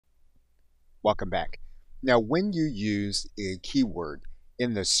Welcome back. Now, when you use a keyword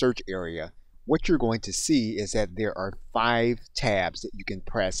in the search area, what you're going to see is that there are 5 tabs that you can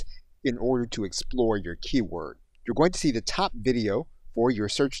press in order to explore your keyword. You're going to see the top video for your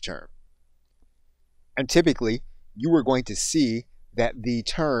search term. And typically, you are going to see that the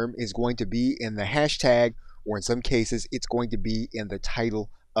term is going to be in the hashtag, or in some cases, it's going to be in the title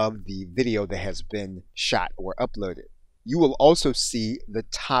of the video that has been shot or uploaded. You will also see the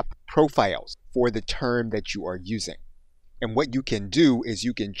top profiles for the term that you are using. And what you can do is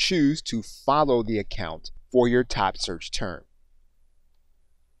you can choose to follow the account for your top search term.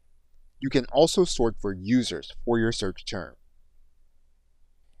 You can also sort for users for your search term.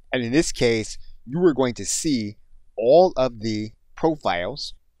 And in this case, you are going to see all of the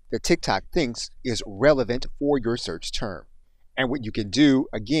profiles that TikTok thinks is relevant for your search term. And what you can do,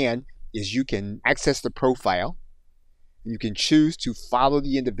 again, is you can access the profile. You can choose to follow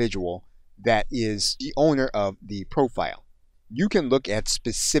the individual that is the owner of the profile. You can look at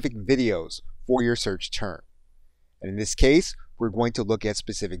specific videos for your search term. And in this case, we're going to look at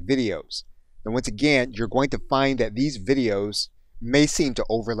specific videos. And once again, you're going to find that these videos may seem to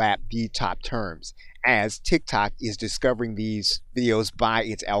overlap the top terms, as TikTok is discovering these videos by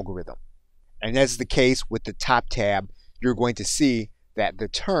its algorithm. And as is the case with the top tab, you're going to see that the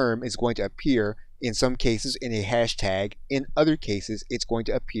term is going to appear in some cases in a hashtag. In other cases, it's going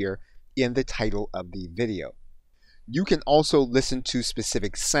to appear in the title of the video. You can also listen to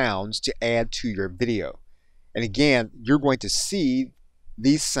specific sounds to add to your video. And again, you're going to see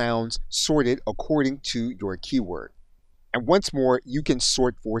these sounds sorted according to your keyword. And once more, you can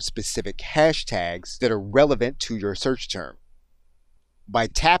sort for specific hashtags that are relevant to your search term. By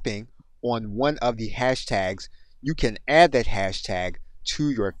tapping on one of the hashtags, you can add that hashtag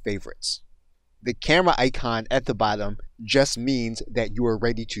to your favorites. The camera icon at the bottom just means that you are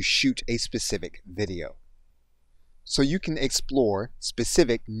ready to shoot a specific video. So you can explore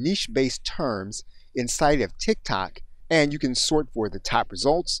specific niche-based terms inside of TikTok, and you can sort for the top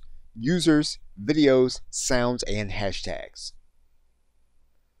results, users, videos, sounds, and hashtags.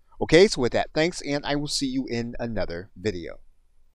 Okay, so with that, thanks, and I will see you in another video.